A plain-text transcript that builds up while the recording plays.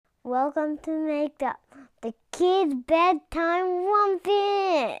Welcome to Make Up, the kids' bedtime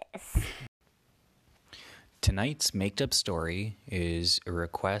rumpus. Tonight's Make Up story is a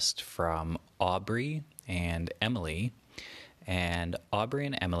request from Aubrey and Emily. And Aubrey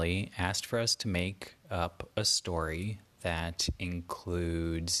and Emily asked for us to make up a story that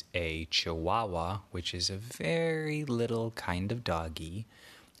includes a Chihuahua, which is a very little kind of doggy,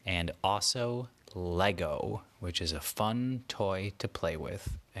 and also Lego, which is a fun toy to play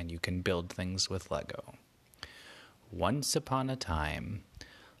with, and you can build things with Lego. Once upon a time,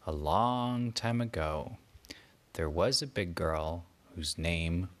 a long time ago, there was a big girl whose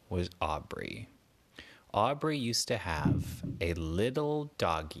name was Aubrey. Aubrey used to have a little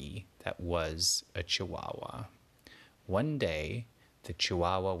doggy that was a Chihuahua. One day, the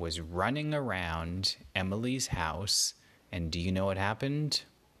Chihuahua was running around Emily's house, and do you know what happened?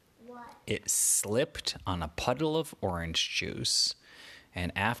 What? It slipped on a puddle of orange juice,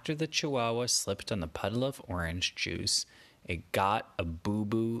 and after the Chihuahua slipped on the puddle of orange juice, it got a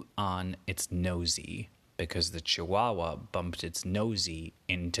boo-boo on its nosy because the Chihuahua bumped its nosy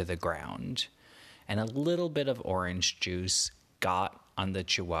into the ground, and a little bit of orange juice got on the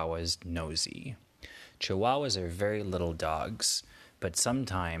Chihuahua's nosy. Chihuahuas are very little dogs, but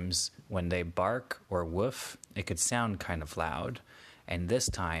sometimes when they bark or woof, it could sound kind of loud. And this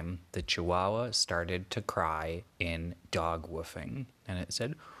time, the Chihuahua started to cry in dog woofing. And it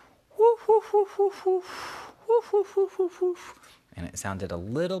said, woof, woof, woof, woof, woof, woof, woof, woof, woof, woof. And it sounded a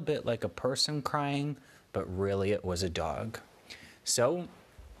little bit like a person crying, but really it was a dog. So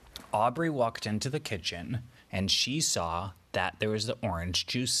Aubrey walked into the kitchen, and she saw that there was the orange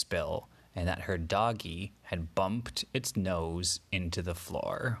juice spill, and that her doggy had bumped its nose into the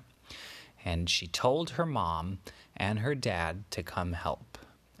floor. And she told her mom and her dad to come help.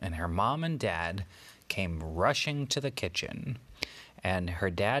 And her mom and dad came rushing to the kitchen. And her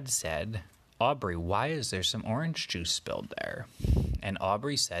dad said, Aubrey, why is there some orange juice spilled there? And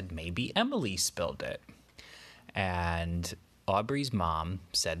Aubrey said, maybe Emily spilled it. And Aubrey's mom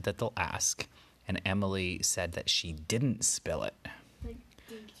said that they'll ask. And Emily said that she didn't spill it. But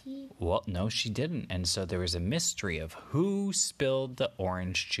did he? Well, no, she didn't. And so there was a mystery of who spilled the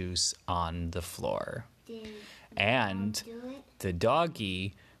orange juice on the floor. Did And do it? the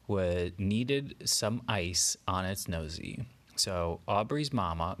doggy needed some ice on its nosy. So Aubrey's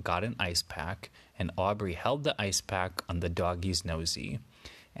mama got an ice pack, and Aubrey held the ice pack on the doggy's nosy.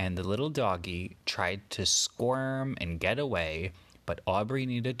 And the little doggy tried to squirm and get away, but Aubrey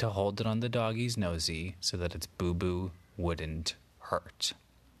needed to hold it on the doggy's nosy so that its boo-boo wouldn't hurt.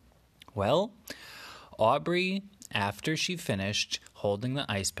 Well, Aubrey, after she finished holding the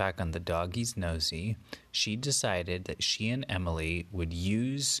ice pack on the doggy's nosy, she decided that she and Emily would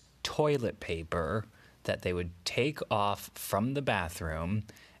use toilet paper that they would take off from the bathroom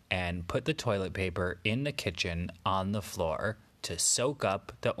and put the toilet paper in the kitchen on the floor to soak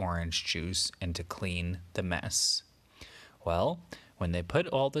up the orange juice and to clean the mess. Well, when they put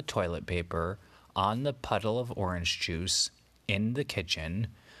all the toilet paper on the puddle of orange juice in the kitchen,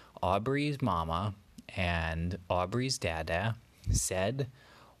 Aubrey's mama and Aubrey's dada said,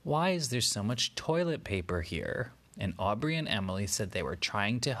 why is there so much toilet paper here? And Aubrey and Emily said they were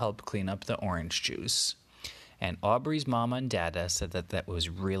trying to help clean up the orange juice. And Aubrey's mama and dada said that that was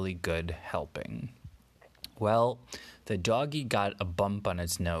really good helping. Well, the doggy got a bump on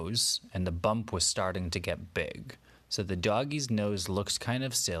its nose, and the bump was starting to get big. So the doggy's nose looks kind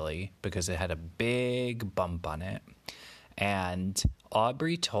of silly because it had a big bump on it. And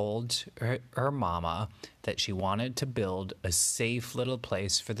Aubrey told her mama that she wanted to build a safe little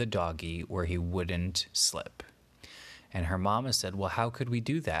place for the doggy where he wouldn't slip. And her mama said, well, how could we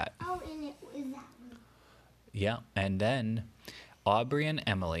do that? Oh, and it was that one. Yeah, and then Aubrey and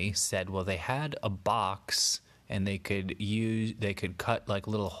Emily said, well, they had a box, and they could cut like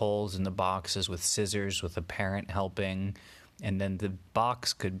little holes in the boxes with scissors with a parent helping, and then the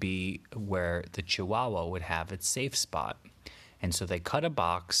box could be where the Chihuahua would have its safe spot. And so they cut a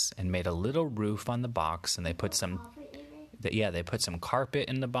box and made a little roof on the box, and they put some carpet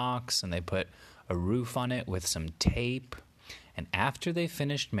in the box, and they put a roof on it with some tape. And after they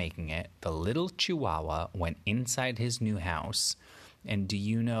finished making it, the little Chihuahua went inside his new house. And do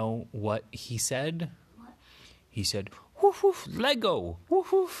you know what he said? What? He said, woof, woof, Lego,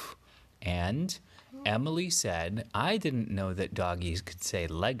 woof, woof. And Emily said, I didn't know that doggies could say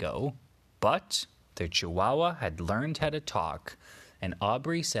Lego, but their Chihuahua had learned how to talk. And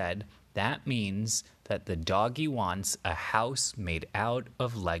Aubrey said, that means that the doggy wants a house made out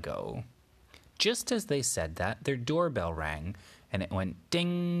of Lego. Just as they said that, their doorbell rang, and it went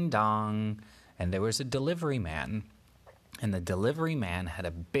ding-dong, and there was a delivery man. And the delivery man had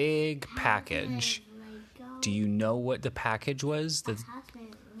a big package. Do you know what the package was?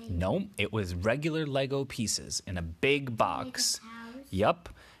 No, it was regular Lego pieces in a big box. Yup.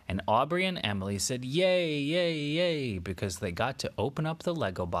 And Aubrey and Emily said, yay, yay, yay, because they got to open up the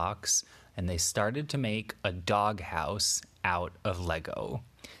Lego box and they started to make a doghouse out of Lego.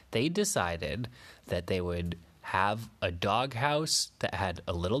 They decided that they would have a doghouse that had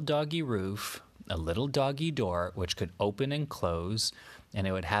a little doggy roof, a little doggy door, which could open and close, and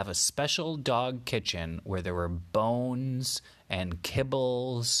it would have a special dog kitchen where there were bones and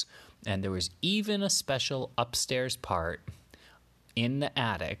kibbles, and there was even a special upstairs part in the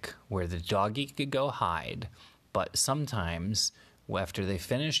attic where the doggy could go hide. But sometimes, after they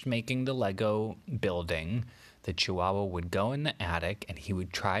finished making the Lego building, the Chihuahua would go in the attic and he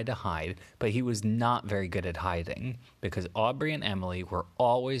would try to hide, but he was not very good at hiding because Aubrey and Emily were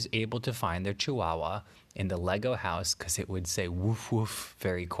always able to find their Chihuahua in the Lego house because it would say woof woof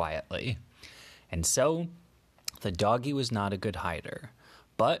very quietly. And so the doggy was not a good hider,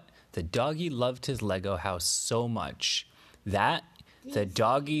 but the doggy loved his Lego house so much that the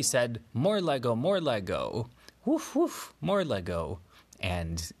doggy said, more Lego, woof woof, more Lego.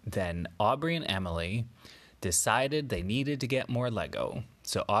 And then Aubrey and Emily decided they needed to get more Lego.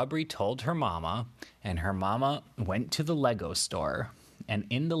 So Aubrey told her mama, and her mama went to the Lego store. And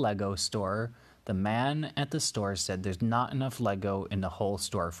in the Lego store, the man at the store said, there's not enough Lego in the whole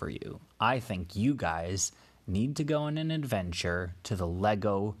store for you. I think you guys need to go on an adventure to the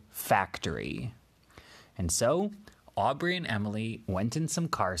Lego factory. And so Aubrey and Emily went in some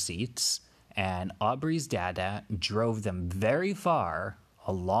car seats, and Aubrey's dada drove them very far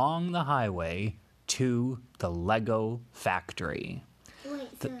along the highway to the Lego factory. Wait,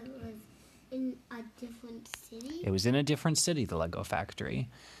 so it was in a different city? It was in a different city, the Lego factory.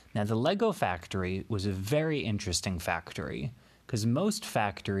 Now, the Lego factory was a very interesting factory because most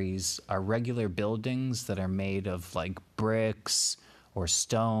factories are regular buildings that are made of like bricks or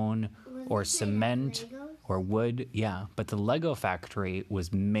stone or cement or wood. Yeah, but the Lego factory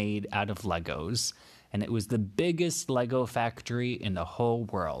was made out of Legos, and it was the biggest Lego factory in the whole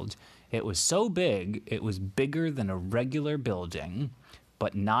world. It was so big, it was bigger than a regular building,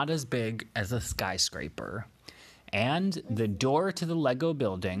 but not as big as a skyscraper. And the door to the Lego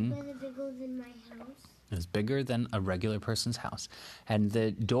building was bigger than a regular person's house. And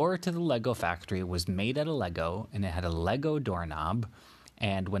the door to the Lego factory was made out of Lego, and it had a Lego doorknob.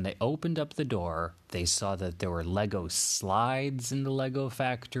 And when they opened up the door, they saw that there were Lego slides in the Lego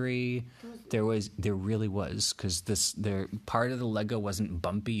factory. There really was, because part of the Lego wasn't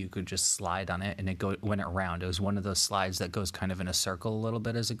bumpy. You could just slide on it, and it went around. It was one of those slides that goes kind of in a circle a little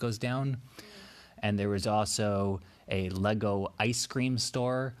bit as it goes down. And there was also a Lego ice cream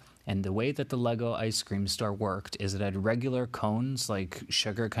store. And the way that the Lego ice cream store worked is it had regular cones, like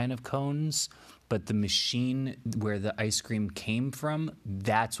sugar kind of cones, but the machine where the ice cream came from,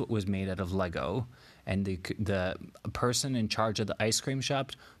 that's what was made out of Lego. And the person in charge of the ice cream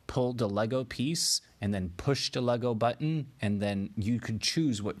shop pulled a Lego piece and then pushed a Lego button, and then you could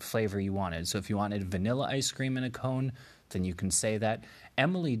choose what flavor you wanted. So if you wanted vanilla ice cream in a cone, then you can say that.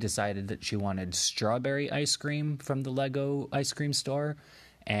 Emily decided that she wanted strawberry ice cream from the Lego ice cream store,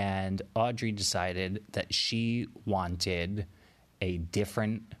 and Audrey decided that she wanted a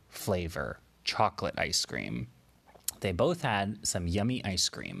different flavor, chocolate ice cream. They both had some yummy ice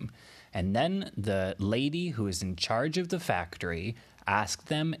cream. And then the lady who was in charge of the factory asked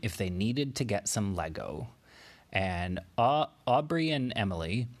them if they needed to get some Lego. And Aubrey and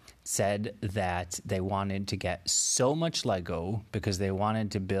Emily said that they wanted to get so much Lego because they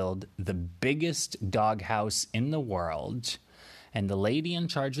wanted to build the biggest doghouse in the world. And the lady in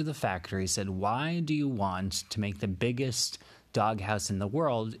charge of the factory said, why do you want to make the biggest doghouse in the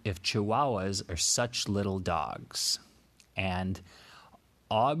world if Chihuahuas are such little dogs? And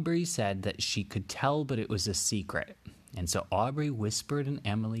Aubrey said that she could tell, but it was a secret. And so Aubrey whispered in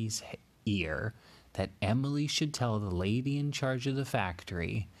Emily's ear that Emily should tell the lady in charge of the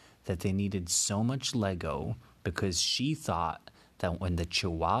factory that they needed so much Lego because she thought that when the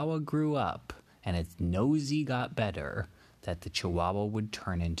Chihuahua grew up and its nosy got better, that the Chihuahua would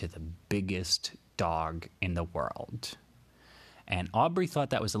turn into the biggest dog in the world. And Aubrey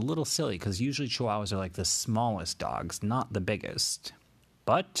thought that was a little silly because usually Chihuahuas are like the smallest dogs, not the biggest.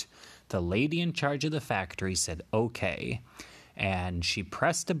 But the lady in charge of the factory said, okay. And she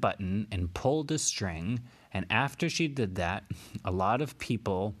pressed a button and pulled a string. And after she did that, a lot of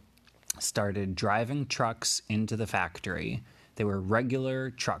people started driving trucks into the factory. They were regular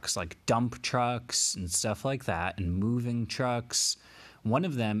trucks, like dump trucks and stuff like that, and moving trucks. One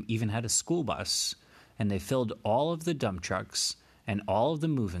of them even had a school bus. and they filled all of the dump trucks and all of the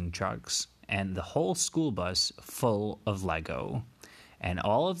moving trucks and the whole school bus full of Lego. And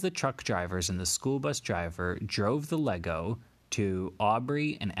all of the truck drivers and the school bus driver drove the Lego to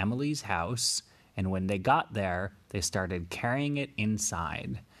Aubrey and Emily's house. And when they got there, they started carrying it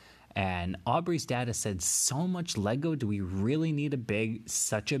inside. And Aubrey's dad has said, so much Lego, do we really need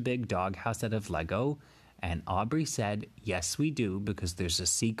such a big doghouse out of Lego? And Aubrey said, yes, we do, because there's a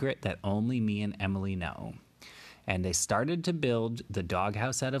secret that only me and Emily know. And they started to build the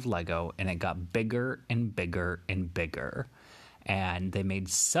doghouse out of Lego, and it got bigger and bigger and bigger. And they made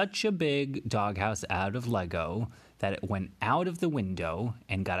such a big doghouse out of Lego that it went out of the window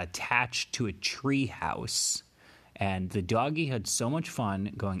and got attached to a tree house. And the doggy had so much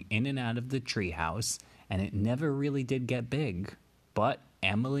fun going in and out of the tree house, and it never really did get big. But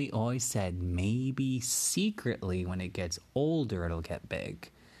Emily always said maybe secretly when it gets older it'll get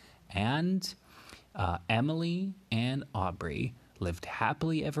big. And Emily and Aubrey lived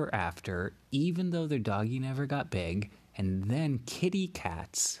happily ever after, even though their doggy never got big. And then kitty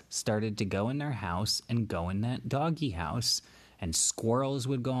cats started to go in their house and go in that doggy house. And squirrels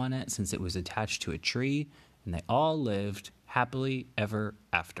would go on it since it was attached to a tree. And they all lived happily ever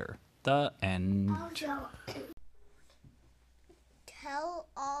after. The end. Tell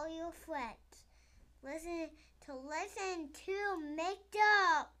all your friends. Listen to Make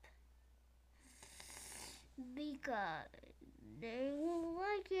Up. Because they will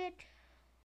like it.